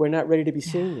 that we're not ready to be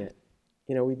seen yet.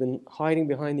 We've been hiding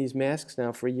behind these masks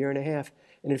now for a year and a half,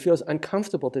 and it feels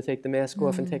uncomfortable to take the mask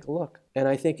off and take a look. And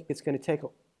I think it's going to take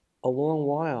a long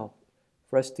while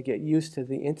for us to get used to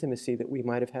the intimacy that we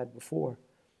might have had before.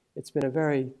 It's been a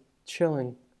very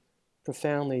chilling,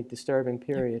 profoundly disturbing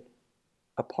period,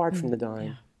 apart from the dying.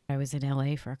 Yeah. I was in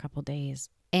LA for a couple days,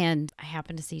 and I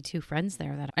happened to see two friends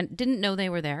there that I didn't know they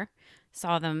were there,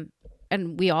 saw them,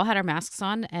 and we all had our masks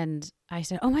on, and I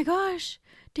said, "Oh my gosh,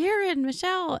 Darren,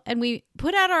 Michelle," and we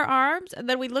put out our arms, and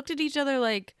then we looked at each other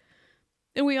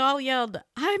and we all yelled,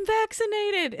 "I'm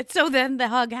vaccinated." And so then the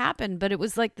hug happened, but it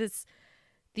was like this,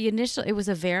 it was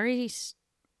a very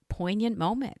poignant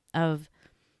moment of,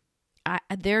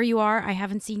 there you are, I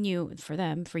haven't seen you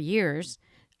for years.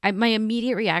 My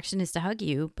immediate reaction is to hug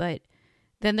you, but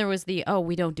then there was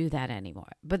we don't do that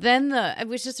anymore. But then it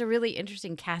was just a really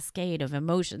interesting cascade of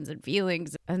emotions and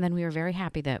feelings. And then we were very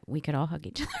happy that we could all hug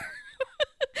each other.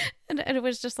 and it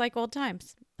was just like old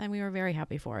times. And we were very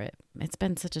happy for it. It's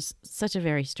been such a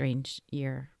very strange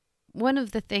year. One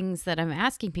of the things that I'm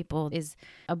asking people is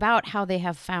about how they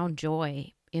have found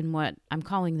joy in what I'm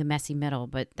calling the messy middle,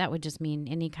 but that would just mean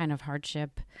any kind of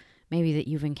hardship maybe that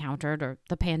you've encountered, or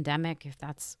the pandemic, if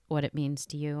that's what it means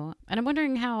to you. And I'm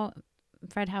wondering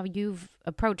Fred, how you've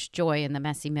approached joy in the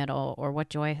messy middle, or what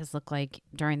joy has looked like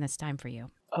during this time for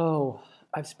you. Oh,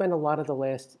 I've spent a lot of the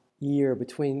last year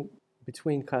between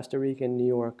Costa Rica and New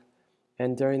York,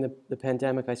 and during the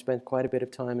pandemic, I spent quite a bit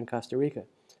of time in Costa Rica.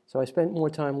 So I spent more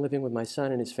time living with my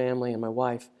son and his family and my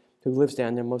wife, who lives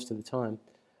down there most of the time,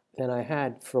 than I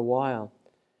had for a while.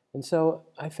 And so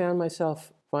I found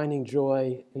myself finding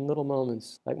joy in little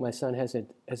moments, like my son has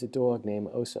a dog named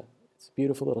Osa. It's a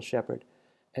beautiful little shepherd.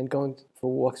 And going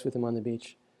for walks with him on the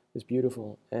beach was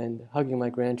beautiful. And hugging my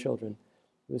grandchildren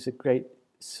was a great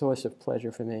source of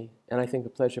pleasure for me, and I think a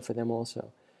pleasure for them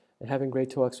also. And having great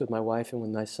talks with my wife and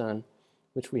with my son,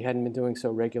 which we hadn't been doing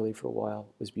so regularly for a while,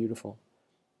 was beautiful.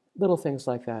 Little things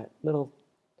like that, little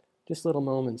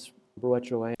moments brought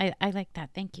joy. I like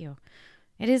that. Thank you.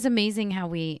 It is amazing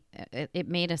how it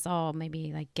made us all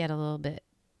maybe get a little bit,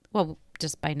 well,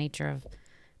 just by nature of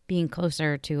being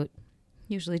closer to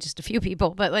usually just a few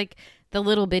people, but the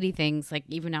little bitty things,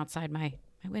 even outside my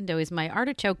window is my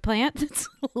artichoke plant that's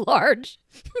large,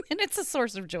 and it's a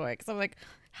source of joy because I'm like,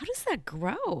 how does that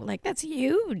grow? That's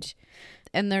huge.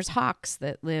 And there's hawks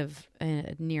that live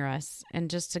near us, and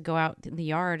just to go out in the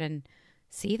yard and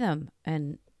see them,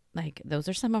 and those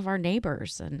are some of our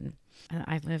neighbors, and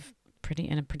I live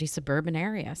in a pretty suburban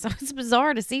area, so it's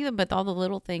bizarre to see them, but all the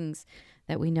little things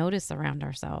that we notice around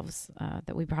ourselves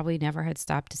that we probably never had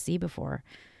stopped to see before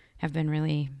have been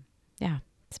really,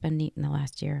 it's been neat in the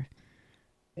last year.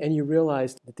 And you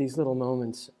realize that these little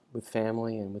moments with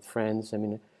family and with friends,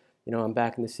 I'm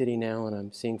back in the city now, and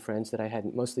I'm seeing friends that I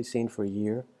hadn't mostly seen for a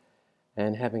year,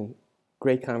 and having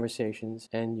great conversations,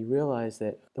 and you realize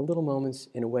that the little moments,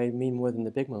 in a way, mean more than the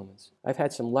big moments. I've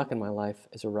had some luck in my life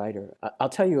as a writer. I'll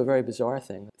tell you a very bizarre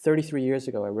thing. 33 years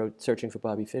ago, I wrote Searching for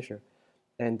Bobby Fischer,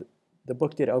 and the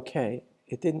book did okay.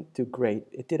 It didn't do great.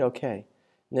 It did okay.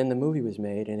 And then the movie was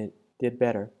made, and it did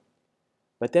better.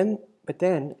 But then,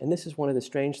 and this is one of the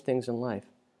strange things in life,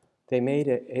 they made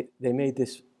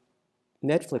this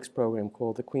Netflix program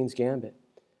called The Queen's Gambit,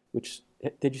 which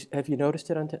have you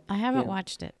noticed it I haven't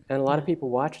watched it. And a lot of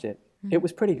people watched it. Mm-hmm. It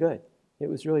was pretty good. It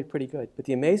was really pretty good. But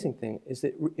the amazing thing is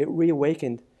that it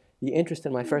reawakened the interest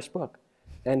in my first book.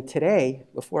 And today,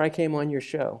 before I came on your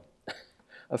show,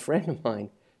 a friend of mine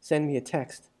sent me a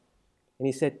text, and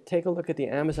he said, "Take a look at the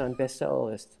Amazon bestseller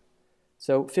list."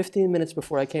 So 15 minutes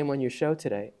before I came on your show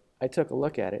today, I took a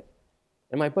look at it,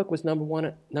 and my book was number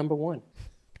one.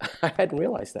 I hadn't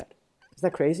realized that. Isn't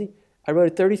that crazy? I wrote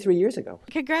it 33 years ago.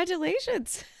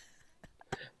 Congratulations.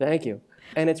 Thank you.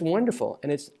 And it's wonderful,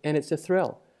 and it's a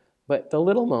thrill. But the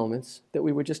little moments that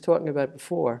we were just talking about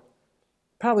before,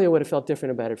 probably I would have felt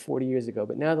different about it 40 years ago,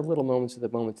 but now the little moments are the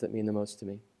moments that mean the most to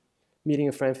me. Meeting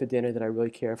a friend for dinner that I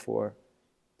really care for,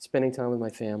 spending time with my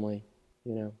family,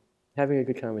 having a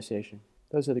good conversation.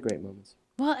 Those are the great moments.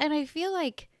 Well, and I feel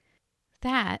like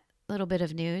that little bit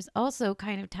of news also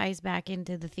kind of ties back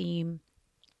into the theme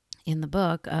in the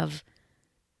book of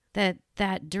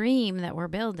that dream that we're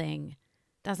building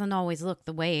doesn't always look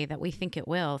the way that we think it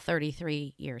will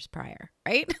 33 years prior,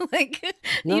 right?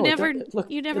 No, you never It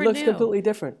knew. looks completely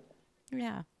different.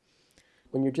 Yeah.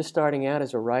 When you're just starting out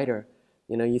as a writer,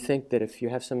 you think that if you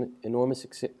have some enormous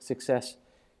success,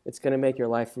 it's going to make your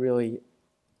life really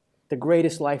the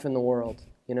greatest life in the world.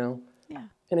 you know? Yeah.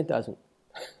 And it doesn't.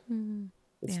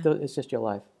 It's just your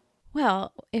life.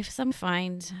 Well, if some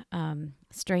find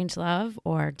Strange Love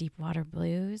or Deep Water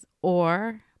Blues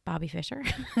or Bobby Fischer,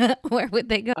 where would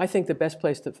they go? I think the best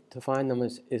place to find them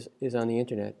is on the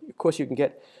internet. Of course, you can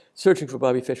get searching for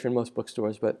Bobby Fischer in most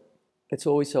bookstores, but it's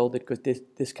always sold at good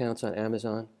discounts on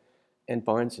Amazon and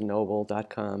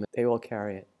BarnesandNoble.com. They all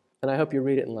carry it. And I hope you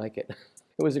read it and like it.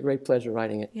 It was a great pleasure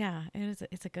writing it. Yeah,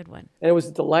 it's a good one. And it was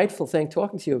a delightful thing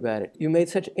talking to you about it. You made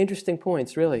such interesting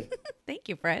points, really. Thank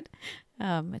you, Fred.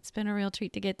 It's been a real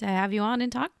treat to get to have you on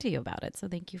and talk to you about it. So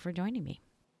thank you for joining me.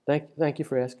 Thank you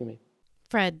for asking me.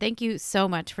 Fred, thank you so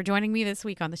much for joining me this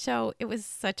week on the show. It was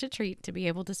such a treat to be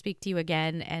able to speak to you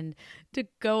again and to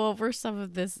go over some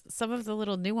of the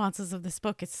little nuances of this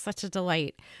book. It's such a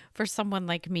delight for someone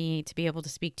like me to be able to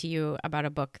speak to you about a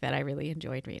book that I really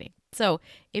enjoyed reading. So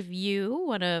if you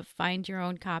want to find your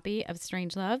own copy of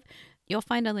Strange Love, you'll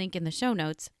find a link in the show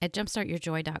notes at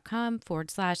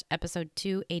jumpstartyourjoy.com/episode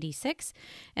 286.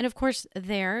 And of course,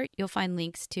 there you'll find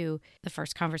links to the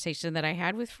first conversation that I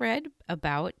had with Fred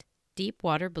about Deep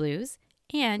Water Blues,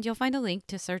 and you'll find a link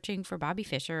to Searching for Bobby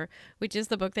Fischer, which is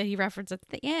the book that he referenced at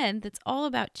the end that's all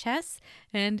about chess.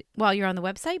 And while you're on the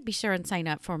website, be sure and sign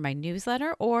up for my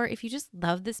newsletter, or if you just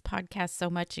love this podcast so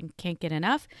much and can't get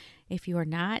enough, if you are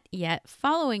not yet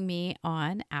following me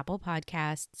on Apple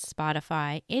Podcasts,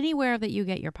 Spotify, anywhere that you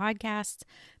get your podcasts,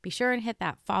 be sure and hit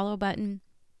that follow button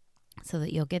so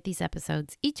that you'll get these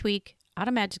episodes each week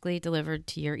automatically delivered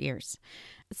to your ears.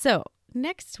 So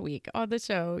next week on the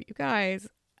show, you guys,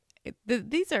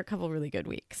 these are a couple really good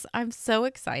weeks. I'm so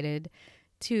excited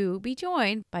to be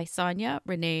joined by Sonia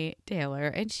Renee Taylor,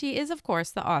 and she is, of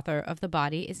course, the author of The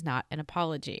Body Is Not an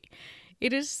Apology.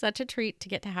 It is such a treat to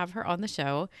get to have her on the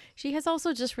show. She has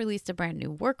also just released a brand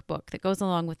new workbook that goes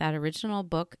along with that original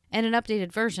book and an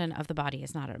updated version of The Body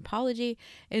Is Not an Apology.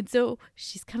 And so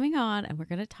she's coming on, and we're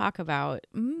going to talk about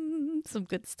some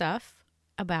good stuff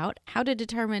about how to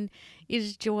determine,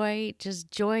 is joy just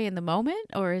joy in the moment,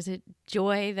 or is it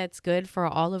joy that's good for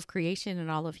all of creation and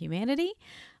all of humanity?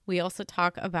 We also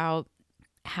talk about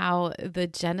how the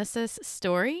Genesis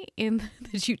story in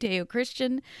the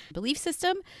Judeo-Christian belief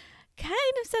system kind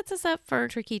of sets us up for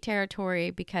tricky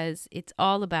territory, because it's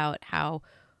all about how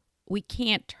we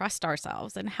can't trust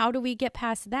ourselves, and how do we get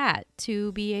past that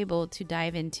to be able to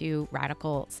dive into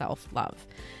radical self-love.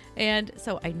 And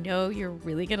so I know you're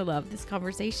really going to love this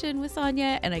conversation with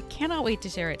Sonia, and I cannot wait to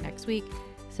share it next week.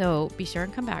 So be sure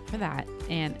and come back for that.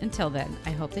 And until then,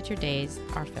 I hope that your days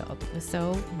are filled with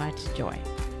so much joy.